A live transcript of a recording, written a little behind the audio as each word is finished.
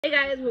Hey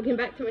guys, welcome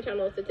back to my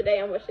channel. So today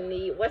I'm watching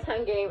the West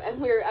Ham game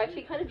and we're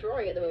actually kind of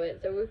drawing at the moment.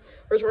 So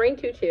we're drawing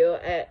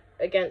 2-2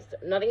 against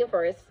Nottingham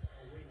Forest.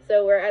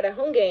 So we're at a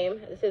home game.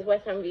 This is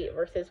West Ham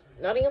versus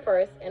Nottingham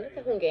Forest and it's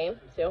a home game.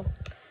 So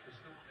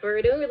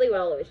we're doing really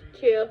well. It's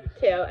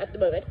 2-2 at the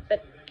moment,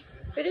 but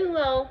we're doing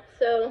well.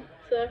 So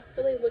it's a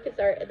really wicked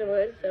start at the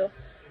moment. So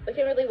we're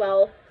doing really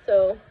well.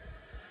 So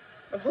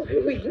I'm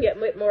hoping we can get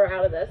more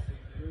out of this.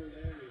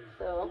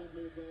 So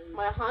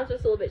my hand's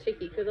just a little bit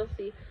shaky because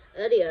obviously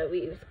earlier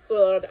we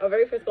scored our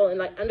very first goal in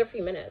like under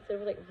 3 minutes. It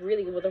was like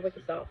really was a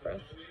wicked start for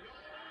us.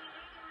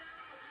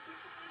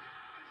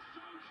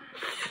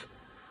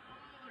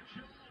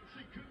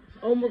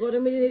 Oh my god, I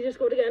mean they just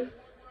scored again.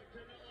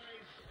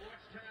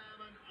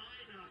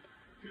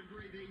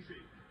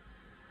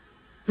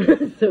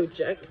 So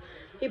Jack.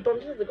 He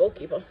bumped into the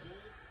goalkeeper.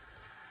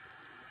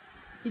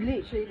 He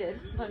literally did.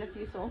 I don't know if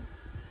you saw.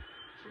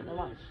 I'm gonna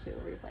watch the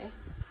replay.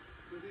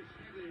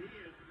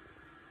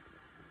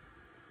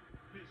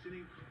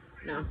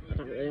 No, I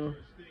don't really know.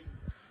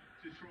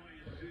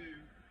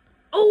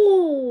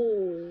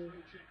 Oh!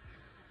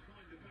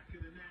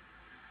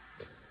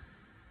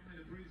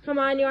 Come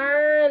on,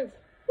 yarns!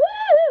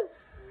 Woo!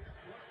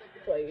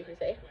 That's what I usually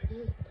say.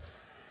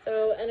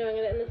 So, anyway, I'm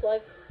gonna end this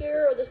vlog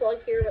here,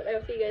 but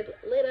I'll see you guys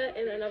later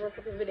in another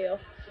fucking video.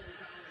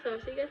 So,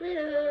 I'll see you guys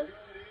later.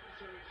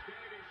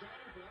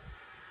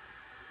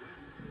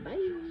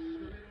 Bye.